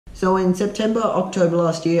So in September, October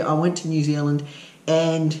last year, I went to New Zealand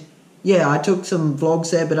and yeah, I took some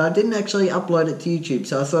vlogs there, but I didn't actually upload it to YouTube,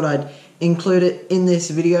 so I thought I'd include it in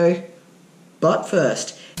this video. But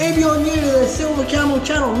first, if you're new to the Silver Camel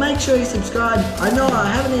channel, make sure you subscribe. I know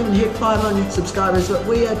I haven't even hit 500 subscribers, but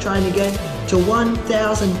we are trying to get to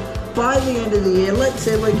 1,000 by the end of the year. Let's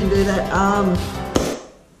see if we can do that.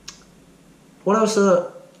 What else?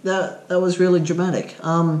 That was really dramatic.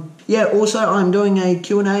 Yeah, also I'm doing a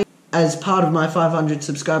Q&A as part of my 500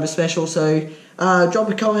 subscriber special, so drop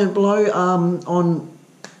a comment below on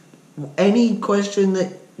any question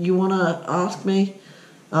that you want to ask me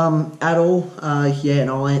at all. Yeah, and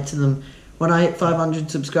I'll answer them when I hit 500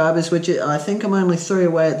 subscribers, which I think I'm only 3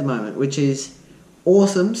 away at the moment, which is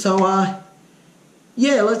awesome. So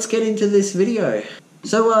yeah, let's get into this video.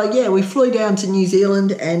 So yeah, we flew down to New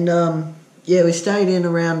Zealand and yeah, we stayed in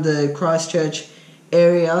around the Christchurch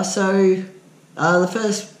area. So the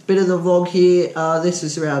first bit of the vlog here, this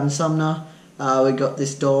is around Sumner. We got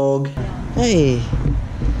this dog. Hey.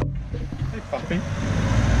 Hey, puppy.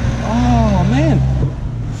 Oh, man.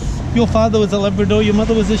 Your father was a Labrador, your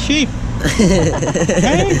mother was a sheep.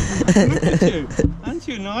 Hey, look at you. Aren't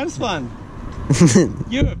you a nice one?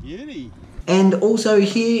 You're a beauty. And also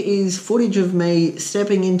here is footage of me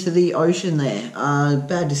stepping into the ocean there.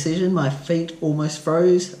 Bad decision, my feet almost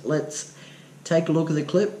froze. Let's take a look at the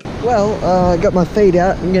clip. Well, I got my feet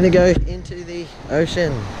out. I'm gonna go into the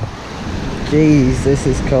ocean. Jeez, this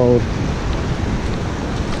is cold.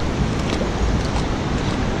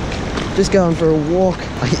 Just going for a walk.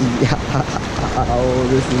 Oh,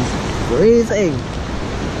 this is freezing.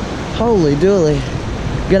 Holy dooly.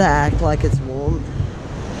 Gotta act like it's warm.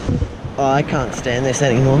 Oh, I can't stand this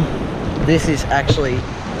anymore. This is actually...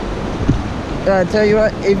 I tell you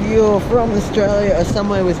what, if you're from Australia or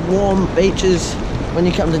somewhere with warm beaches, when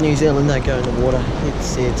you come to New Zealand, don't go in the water.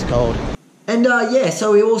 It's cold. And yeah,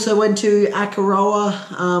 so we also went to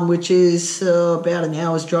Akaroa, which is about an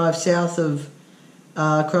hour's drive south of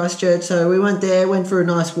Christchurch. So we went there, went for a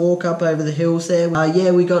nice walk up over the hills there.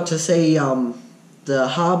 Yeah, we got to see the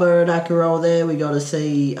harbour at Akaroa there. We got to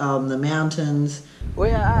see the mountains.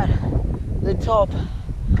 We are at the top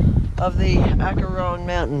of the Akaroa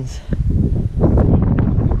Mountains.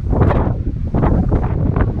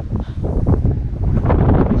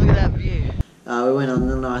 Look at that view. We went on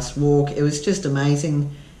a nice walk. It was just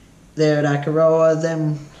amazing there at Akaroa.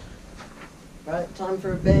 Then, right, time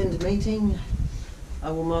for a band meeting.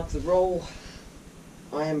 I will mark the roll.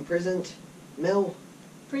 I am present. Mel.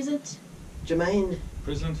 Present. Jermaine.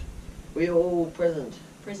 Present. We are all present.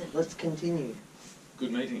 Present. Let's continue.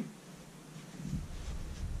 Good meeting.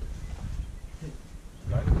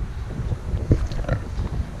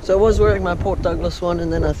 So I was wearing my Port Douglas one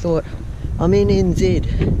and then I thought, I'm in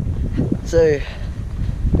NZ. So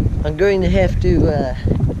I'm going to have to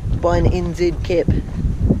buy an NZ cap.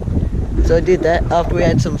 So I did that after we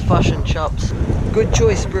had some fusion chops. Good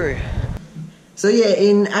choice, bro. So yeah,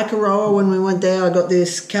 in Akaroa when we went there, I got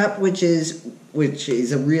this cap, which is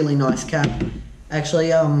a really nice cap. Actually,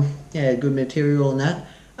 yeah, good material and that.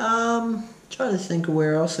 Trying to think of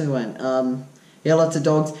where else we went. Yeah, lots of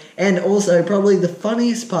dogs. And also, probably the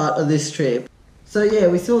funniest part of this trip. So yeah,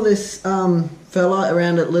 we saw this fella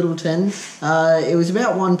around at Littleton. It was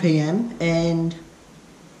about 1 PM and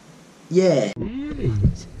yeah.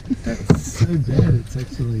 That's so bad, it's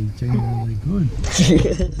actually genuinely good.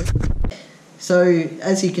 So,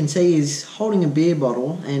 as you can see, he's holding a beer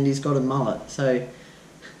bottle and he's got a mullet. So,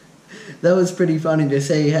 that was pretty funny to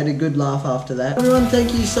see. Had a good laugh after that. Everyone,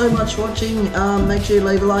 thank you so much for watching. Make sure you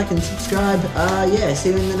leave a like and subscribe. Yeah, see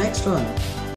you in the next one.